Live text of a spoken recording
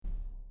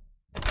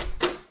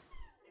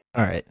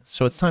All right,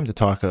 so it's time to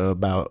talk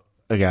about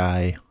a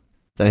guy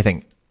that I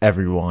think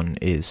everyone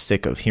is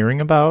sick of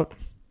hearing about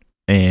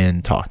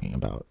and talking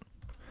about.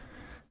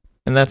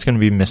 And that's going to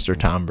be Mr.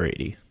 Tom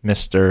Brady.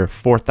 Mr.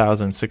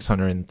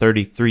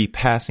 4,633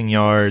 passing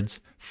yards,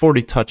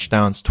 40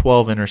 touchdowns,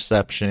 12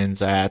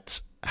 interceptions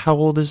at how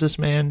old is this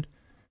man?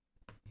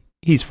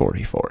 He's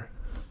 44.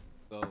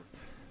 Go.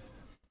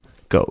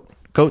 GOAT.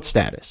 GOAT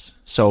status.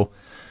 So,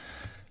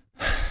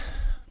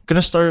 going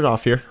to start it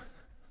off here.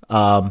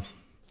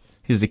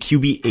 He's the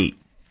QB8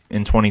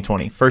 in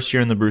 2020. First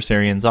year in the Bruce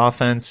Arians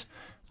offense.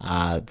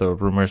 The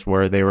rumors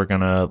were they were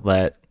going to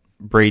let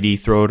Brady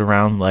throw it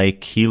around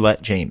like he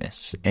let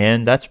Jameis.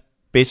 And that's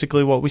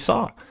basically what we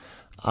saw.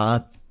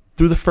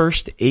 Through the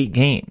first 8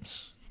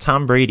 games,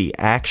 Tom Brady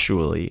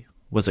actually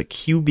was a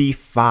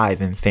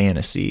QB5 in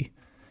fantasy.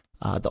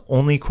 The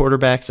only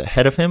quarterbacks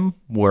ahead of him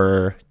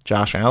were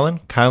Josh Allen,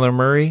 Kyler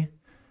Murray,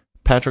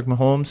 Patrick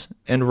Mahomes,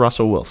 and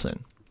Russell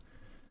Wilson.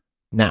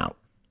 Now,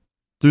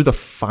 through the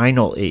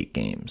final 8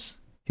 games,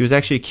 he was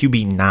actually a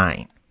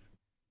QB9.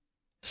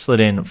 Slid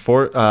in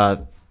four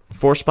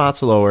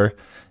spots lower,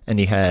 and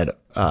he had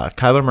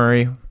Kyler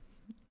Murray,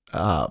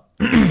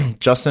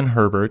 Justin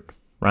Herbert,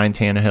 Ryan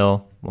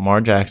Tannehill, Lamar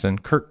Jackson,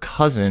 Kirk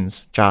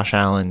Cousins, Josh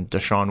Allen,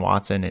 Deshaun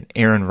Watson, and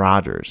Aaron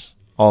Rodgers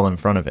all in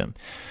front of him.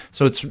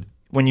 So it's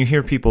when you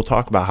hear people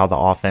talk about how the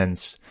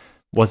offense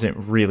wasn't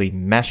really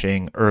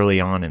meshing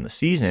early on in the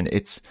season,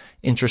 it's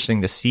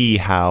interesting to see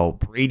how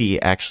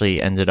Brady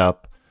actually ended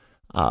up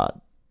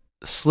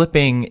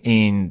slipping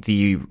in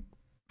the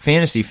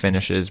fantasy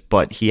finishes,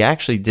 but he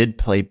actually did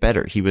play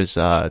better. He was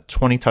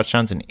 20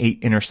 touchdowns and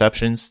 8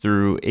 interceptions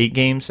through 8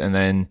 games, and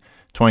then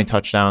 20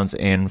 touchdowns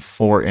and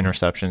 4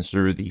 interceptions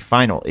through the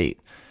final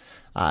 8.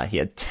 He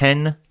had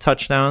 10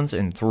 touchdowns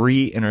and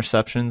 3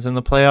 interceptions in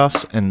the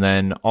playoffs, and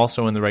then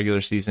also in the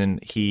regular season,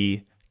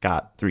 he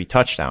got 3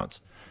 touchdowns.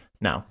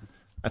 Now,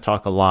 I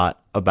talk a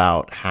lot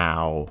about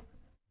how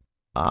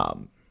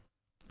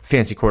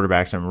fancy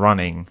quarterbacks and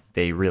running,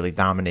 they really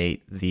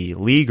dominate the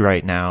league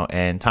right now,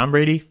 and Tom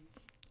Brady,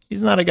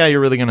 he's not a guy you're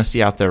really going to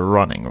see out there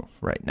running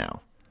right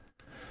now.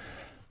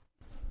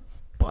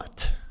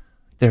 But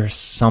there's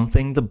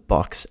something the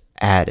Bucs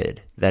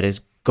added that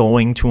is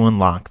going to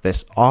unlock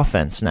this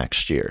offense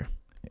next year.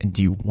 And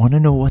do you want to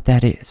know what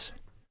that is?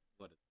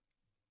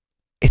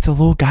 It's a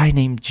little guy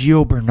named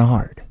Gio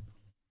Bernard.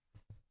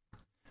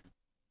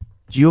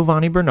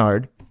 Giovanni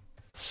Bernard,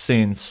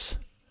 since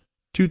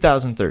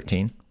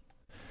 2013,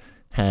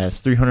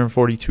 has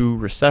 342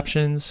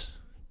 receptions,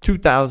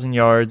 2,000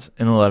 yards,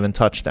 and 11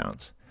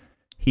 touchdowns.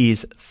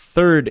 He's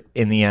third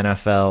in the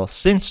NFL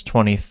since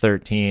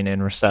 2013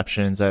 in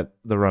receptions at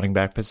the running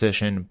back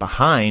position,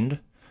 behind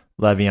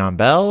Le'Veon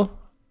Bell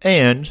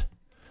and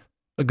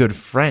a good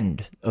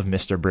friend of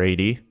Mr.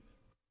 Brady,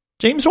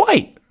 James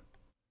White.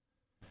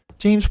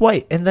 James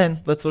White. And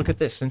then let's look at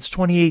this. Since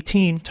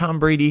 2018, Tom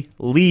Brady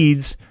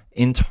leads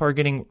in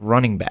targeting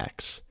running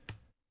backs.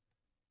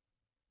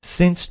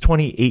 Since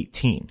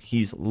 2018,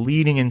 he's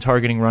leading in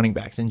targeting running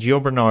backs. And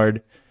Gio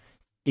Bernard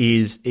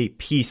is a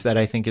piece that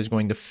I think is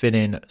going to fit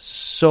in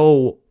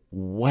so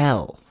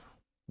well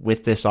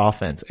with this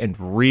offense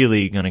and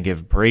really going to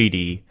give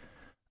Brady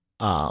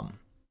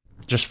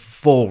just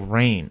full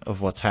reign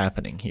of what's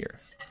happening here.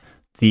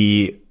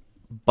 The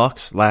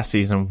Bucs last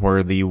season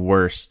were the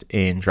worst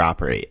in drop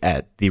rate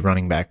at the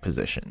running back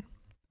position.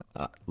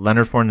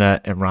 Leonard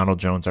Fournette and Ronald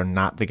Jones are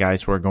not the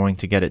guys who are going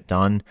to get it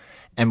done.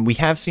 And we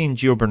have seen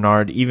Gio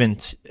Bernard, even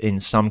in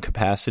some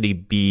capacity,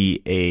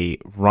 be a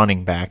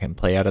running back and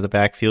play out of the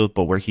backfield.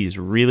 But where he's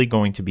really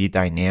going to be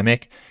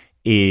dynamic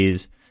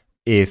is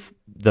if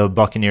the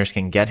Buccaneers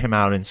can get him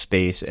out in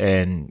space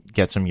and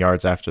get some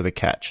yards after the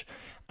catch.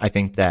 I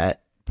think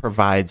that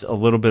provides a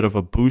little bit of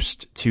a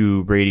boost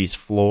to Brady's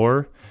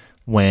floor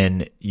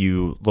when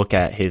you look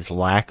at his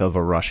lack of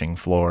a rushing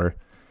floor.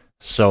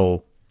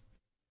 So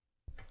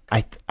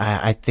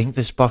I think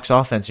this Bucs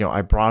offense,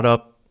 I brought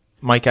up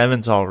Mike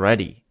Evans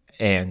already,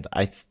 and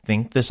I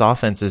think this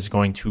offense is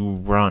going to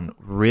run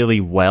really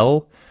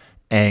well.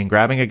 And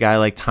grabbing a guy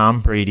like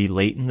Tom Brady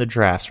late in the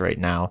drafts right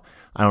now,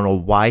 I don't know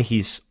why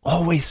he's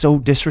always so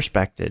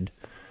disrespected.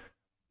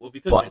 Well,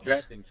 because you're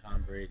drafting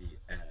Tom Brady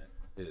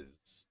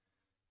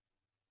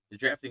you're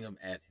drafting him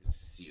at his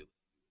ceiling,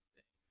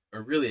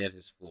 or really at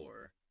his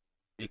floor,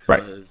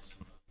 because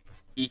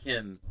he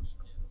can.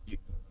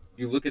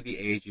 You look at the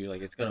age, you're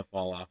like, it's going to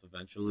fall off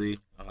eventually.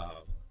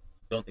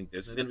 Don't think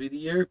this is going to be the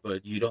year,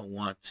 but you don't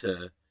want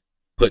to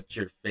put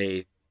your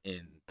faith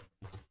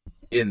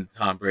in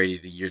Tom Brady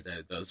the year that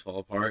it does fall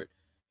apart.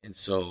 And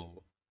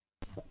so,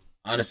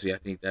 honestly, I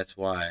think that's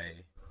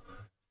why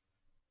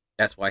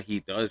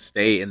he does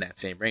stay in that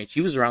same range. He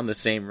was around the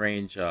same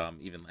range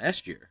even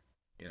last year,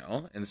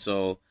 and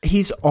so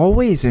he's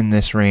always in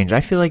this range.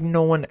 I feel like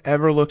no one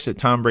ever looks at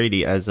Tom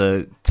Brady as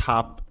a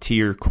top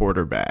tier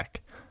quarterback.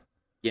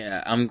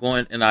 Yeah,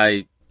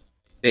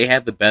 they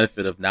have the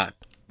benefit of not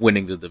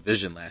winning the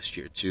division last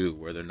year too,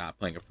 where they're not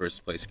playing a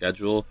first place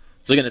schedule.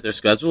 So looking at their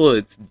schedule,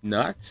 it's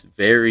not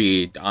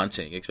very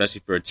daunting,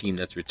 especially for a team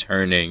that's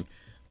returning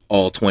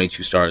all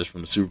 22 starters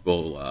from the Super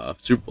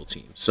Bowl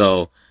team.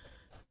 So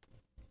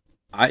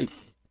I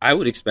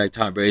would expect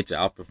Tom Brady to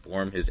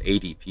outperform his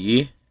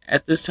ADP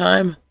at this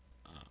time.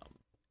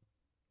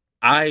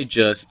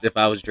 If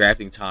I was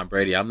drafting Tom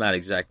Brady, I'm not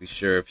exactly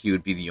sure if he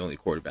would be the only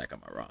quarterback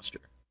on my roster.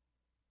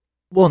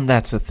 Well, and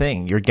that's the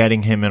thing. You're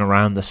getting him in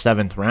around the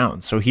 7th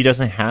round, so he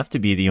doesn't have to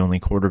be the only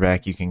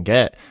quarterback you can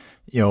get.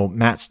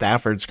 Matt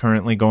Stafford's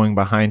currently going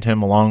behind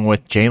him along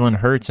with Jalen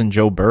Hurts and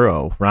Joe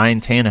Burrow. Ryan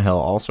Tannehill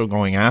also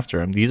going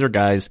after him. These are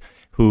guys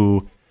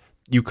who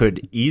you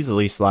could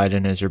easily slide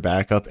in as your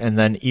backup. And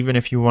then even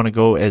if you want to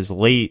go as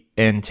late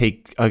and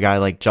take a guy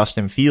like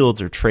Justin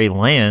Fields or Trey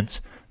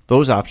Lance,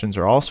 those options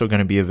are also going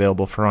to be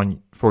available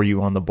for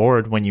you on the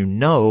board when you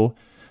know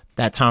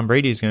that Tom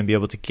Brady is going to be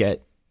able to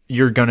get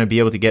you're going to be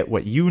able to get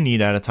what you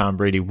need out of Tom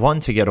Brady, one,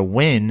 to get a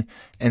win,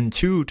 and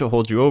two, to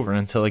hold you over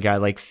until a guy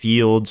like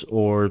Fields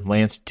or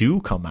Lance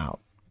do come out.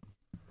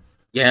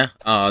 Yeah,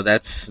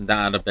 that's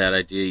not a bad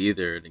idea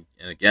either.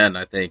 And again,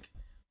 I think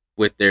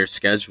with their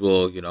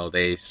schedule,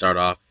 they start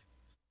off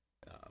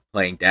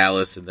playing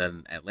Dallas and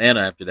then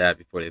Atlanta after that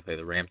before they play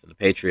the Rams and the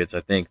Patriots.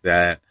 I think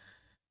that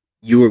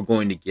you are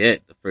going to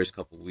get the first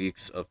couple of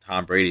weeks of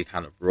Tom Brady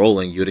kind of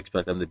rolling. You would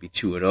expect them to be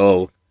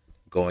 2-0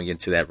 going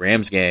into that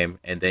Rams game,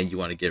 and then you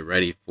want to get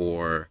ready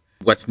for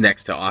what's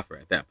next to offer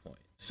at that point.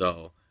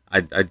 So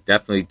I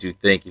definitely do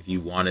think if you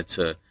wanted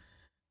to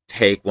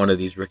take one of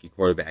these rookie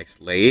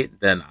quarterbacks late,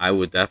 then I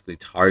would definitely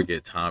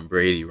target Tom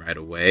Brady right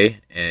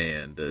away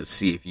and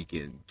see if you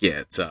can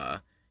get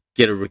a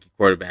rookie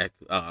quarterback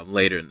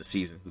later in the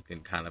season who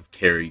can kind of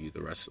carry you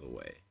the rest of the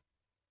way.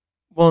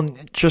 Well,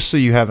 just so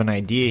you have an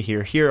idea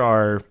here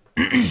are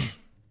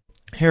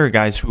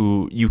guys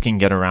who you can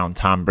get around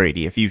Tom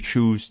Brady. If you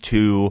choose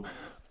to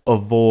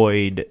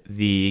avoid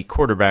the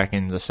quarterback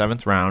in the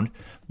 7th round,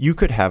 you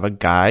could have a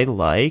guy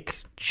like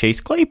Chase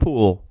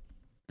Claypool.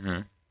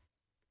 Mm-hmm.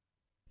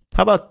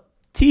 How about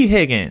T.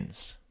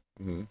 Higgins?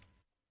 Mm-hmm.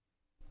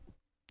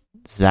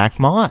 Zach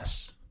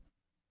Moss?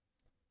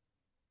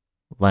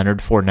 Leonard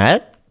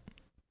Fournette?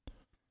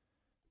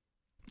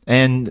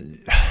 And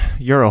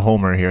you're a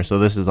homer here, so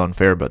this is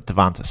unfair, but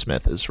Devonta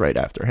Smith is right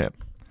after him.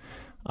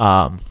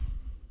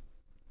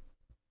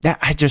 Yeah,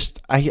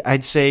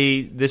 I'd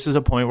say this is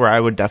a point where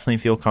I would definitely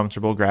feel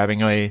comfortable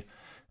grabbing a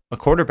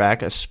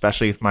quarterback,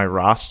 especially if my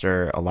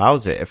roster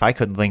allows it. If I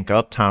could link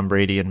up Tom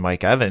Brady and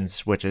Mike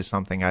Evans, which is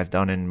something I've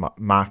done in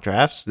mock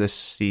drafts this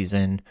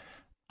season,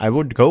 I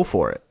would go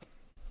for it.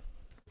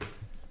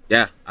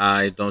 Yeah,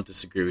 I don't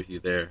disagree with you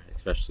there,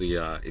 especially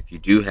if you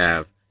do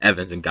have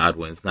Evans and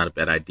Godwin. It's not a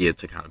bad idea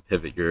to kind of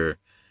pivot your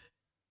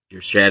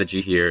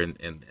strategy here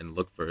and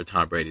look for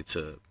Tom Brady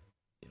to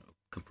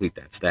complete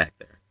that stack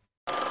there.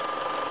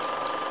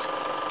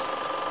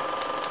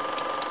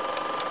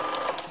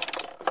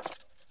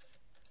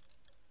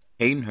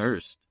 Hayden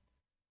Hurst,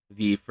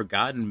 the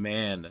forgotten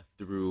man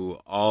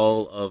through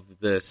all of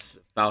this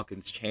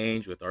Falcons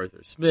change with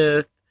Arthur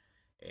Smith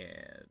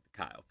and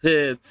Kyle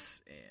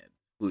Pitts and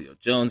Julio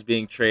Jones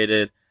being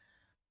traded.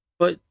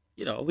 But,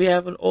 we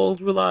have an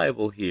old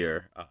reliable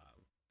here.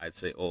 I'd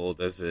say old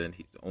as in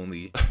he's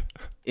only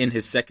in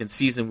his 2nd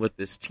season with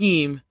this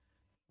team.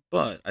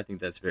 But I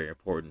think that's very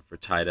important for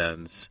tight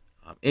ends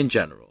in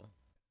general.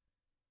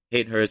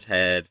 Hayden Hurst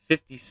had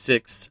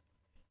 56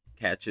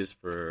 catches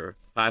for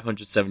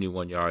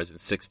 571 yards and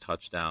 6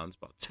 touchdowns,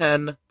 about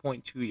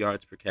 10.2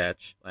 yards per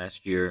catch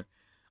last year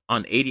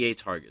on 88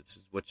 targets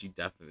is what you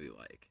definitely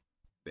like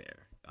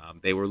there.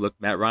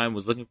 Matt Ryan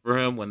was looking for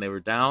him when they were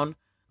down.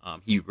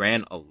 He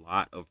ran a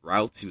lot of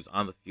routes. He was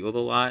on the field a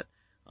lot.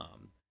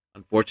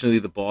 Unfortunately,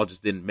 the ball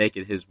just didn't make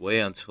it his way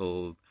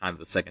until kind of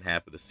the second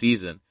half of the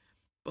season.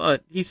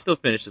 But he still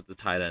finished at the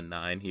tight end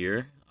 9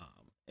 here.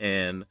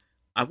 And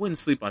I wouldn't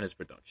sleep on his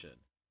production.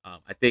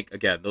 I think,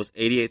 again, those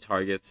 88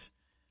 targets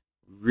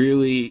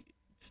really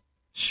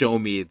show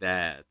me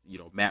that,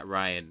 Matt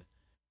Ryan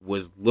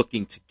was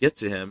looking to get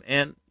to him.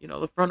 And,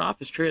 the front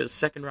office traded a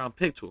 2nd-round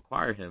pick to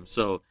acquire him.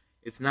 So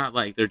it's not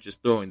like they're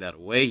just throwing that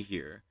away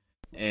here.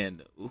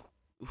 And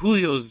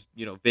Julio's,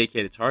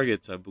 vacated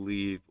targets, I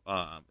believe,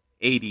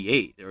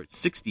 88 or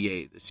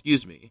 68,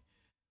 excuse me.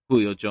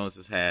 Julio Jones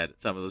has had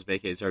some of those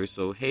vacated targets.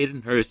 So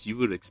Hayden Hurst, you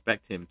would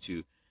expect him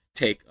to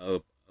take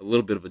a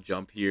little bit of a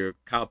jump here.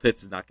 Kyle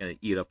Pitts is not going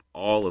to eat up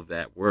all of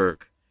that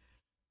work.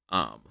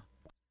 I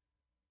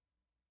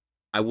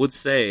would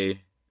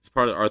say, as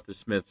part of Arthur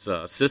Smith's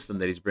system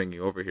that he's bringing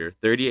over here,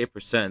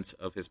 38%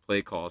 of his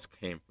play calls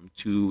came from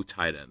 2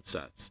 tight end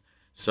sets.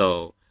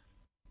 So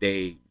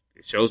it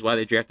shows why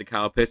they drafted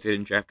Kyle Pitts. They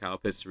didn't draft Kyle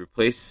Pitts to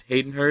replace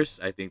Hayden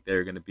Hurst. I think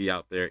they're going to be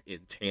out there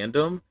in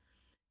tandem.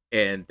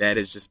 And that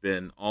has just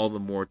been all the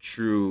more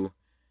true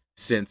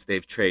since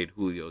they've traded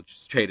Julio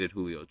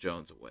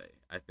Jones away.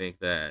 I think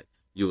that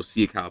you'll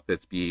see Kyle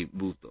Pitts be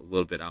moved a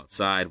little bit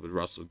outside with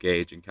Russell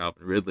Gage and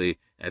Calvin Ridley.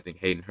 And I think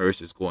Hayden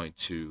Hurst is going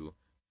to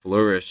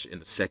flourish in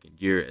the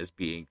 2nd year as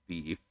being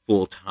the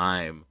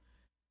full-time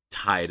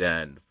tight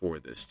end for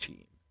this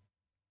team.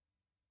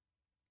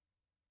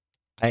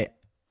 I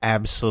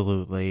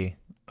absolutely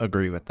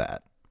agree with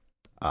that.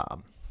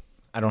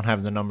 I don't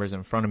have the numbers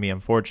in front of me,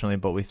 unfortunately,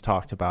 but we've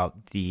talked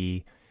about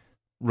the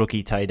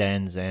rookie tight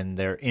ends and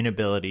their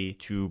inability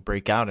to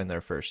break out in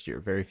their first year.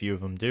 Very few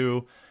of them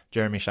do.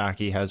 Jeremy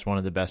Shockey has one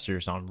of the best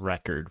years on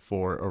record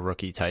for a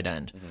rookie tight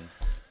end. Mm-hmm.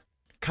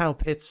 Kyle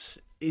Pitts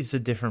is a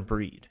different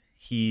breed.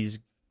 He's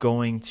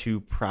going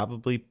to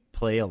probably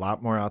play a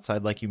lot more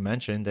outside, like you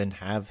mentioned, and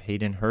have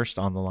Hayden Hurst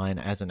on the line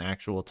as an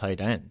actual tight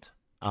end.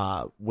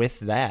 With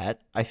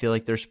that, I feel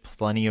like there's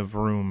plenty of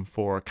room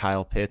for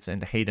Kyle Pitts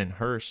and Hayden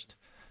Hurst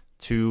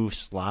to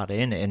slot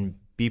in and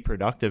be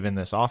productive in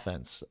this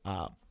offense.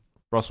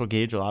 Russell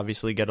Gage will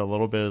obviously get a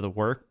little bit of the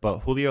work, but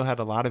Julio had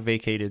a lot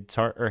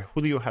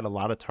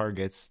of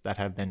targets that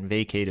have been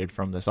vacated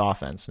from this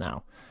offense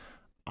now.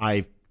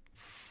 I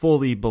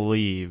fully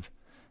believe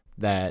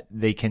that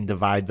they can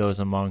divide those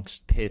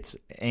amongst Pitts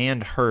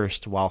and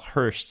Hurst, while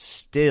Hurst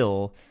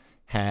still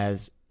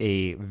has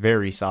a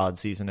very solid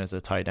season as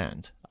a tight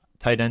end.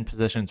 Tight end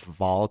position's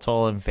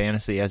volatile in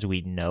fantasy, as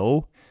we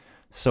know.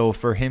 So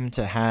for him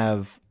to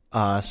have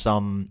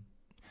some,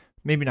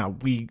 maybe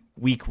not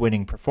week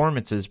winning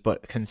performances,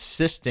 but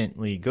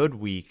consistently good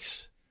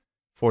weeks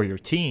for your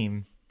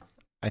team,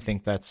 I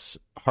think that's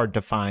hard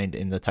to find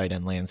in the tight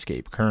end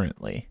landscape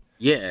currently.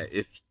 Yeah,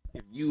 if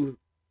you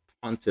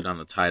punted on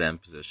the tight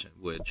end position,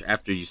 which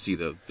after you see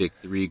the big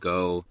three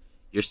go,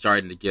 you're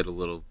starting to get a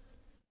little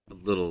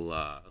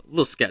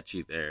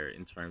sketchy there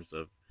in terms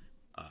of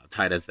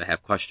tight ends that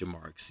have question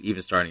marks,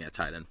 even starting at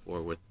tight end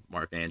 4 with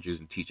Mark Andrews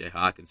and TJ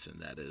Hawkinson,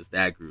 that is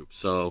that group.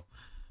 So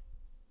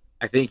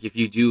I think if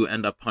you do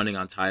end up punting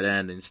on tight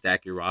end and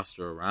stack your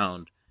roster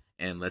around,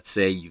 and let's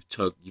say you've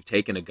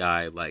taken a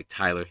guy like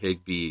Tyler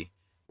Higbee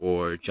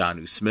or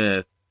Jonnu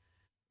Smith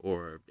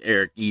or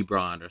Eric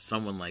Ebron or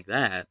someone like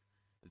that,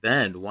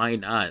 then why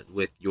not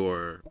with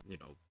your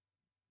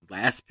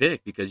last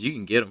pick, because you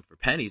can get him for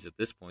pennies at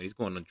this point. He's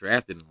going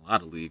undrafted in a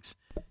lot of leagues,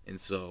 and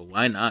so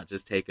why not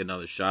just take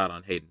another shot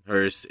on Hayden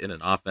Hurst in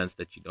an offense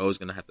that you know is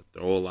going to have to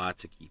throw a lot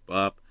to keep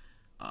up.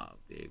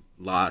 They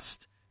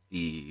lost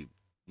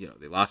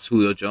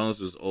Julio Jones,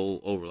 who's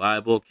old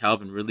reliable.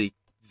 Calvin Ridley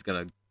is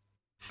going to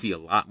see a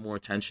lot more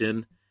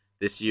attention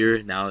this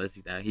year now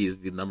that he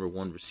is the number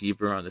one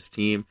receiver on this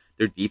team.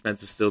 Their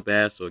defense is still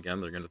bad, so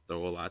again, they're going to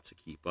throw a lot to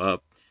keep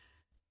up.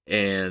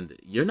 And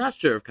you're not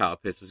sure if Kyle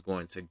Pitts is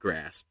going to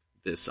grasp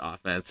this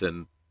offense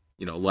and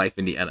life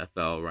in the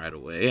NFL right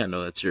away. I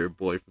know that's your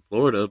boy from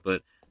Florida,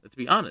 but let's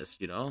be honest.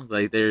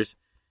 There's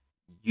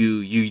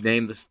you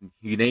name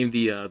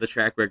the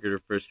track record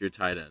of first year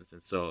tight ends,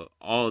 and so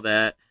all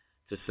that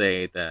to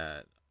say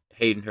that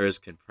Hayden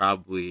Hurst can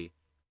probably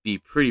be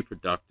pretty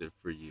productive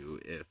for you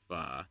if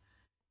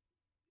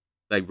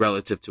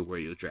relative to where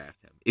you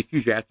draft him, if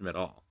you draft him at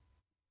all.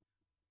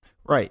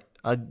 Right.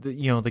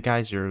 The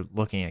guys you're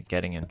looking at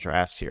getting in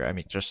drafts here, I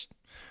mean, just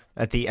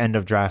at the end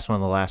of drafts, one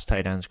of the last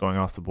tight ends going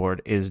off the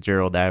board is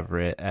Gerald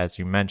Everett, as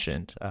you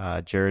mentioned.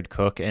 Jared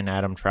Cook and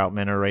Adam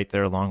Troutman are right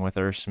there along with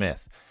Irv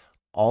Smith.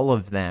 All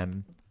of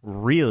them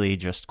really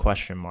just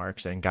question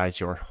marks and guys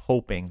you're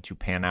hoping to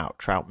pan out.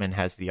 Troutman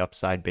has the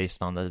upside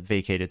based on the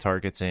vacated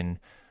targets in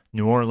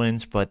New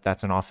Orleans, but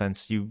that's an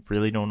offense you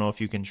really don't know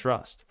if you can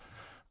trust.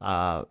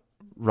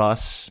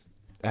 Russ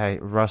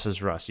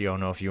is Russ. You don't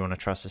know if you want to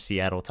trust a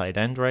Seattle tight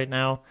end right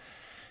now.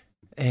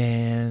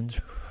 And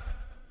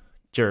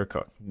Jared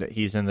Cook,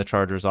 he's in the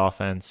Chargers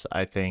offense.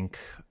 I think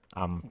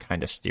I'm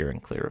kind of steering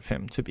clear of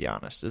him, to be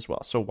honest, as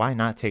well. So why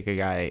not take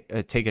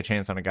a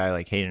chance on a guy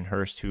like Hayden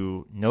Hurst,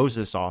 who knows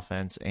this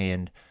offense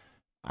and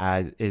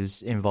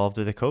is involved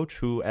with a coach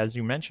who, as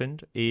you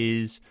mentioned,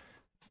 he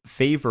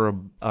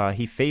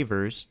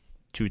favors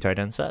two tight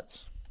end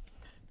sets.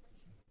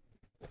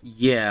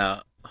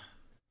 Yeah.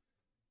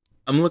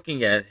 I'm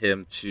looking at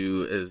him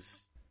too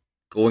as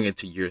going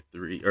into year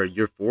 3 or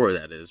year 4,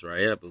 that is,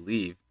 right? I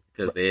believe,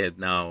 because they had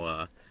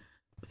now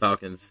the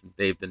Falcons,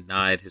 they've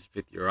denied his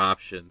 5th-year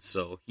option,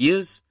 so he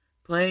is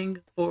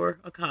playing for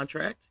a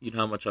contract. You know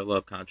how much I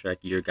love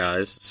contract year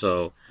guys,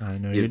 so I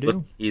know you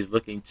do. He's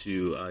looking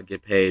to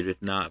get paid,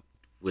 if not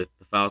with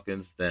the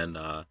Falcons, then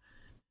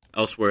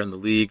elsewhere in the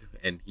league,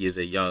 and he is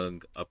a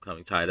young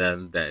upcoming tight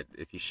end that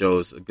if he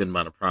shows a good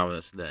amount of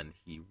promise, then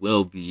he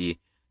will be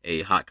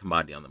a hot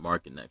commodity on the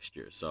market next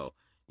year. So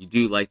you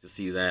do like to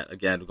see that.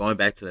 Again, going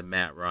back to the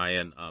Matt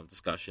Ryan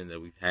discussion that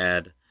we've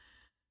had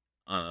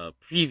on a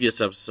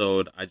previous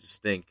episode, I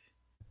just think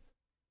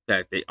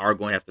that they are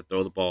going to have to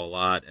throw the ball a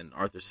lot. And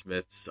Arthur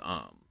Smith's,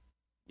 I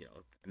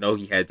know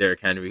he had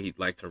Derrick Henry. He'd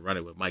like to run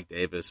it with Mike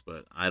Davis,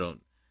 but I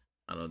don't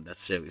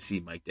necessarily see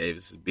Mike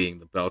Davis as being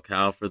the bell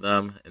cow for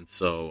them. And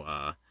so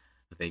I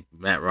think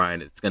Matt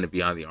Ryan, it's going to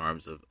be on the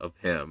arms of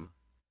him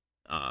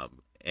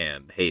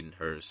and Hayden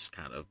Hurst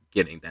kind of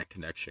getting that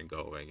connection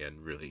going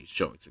and really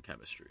showing some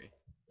chemistry.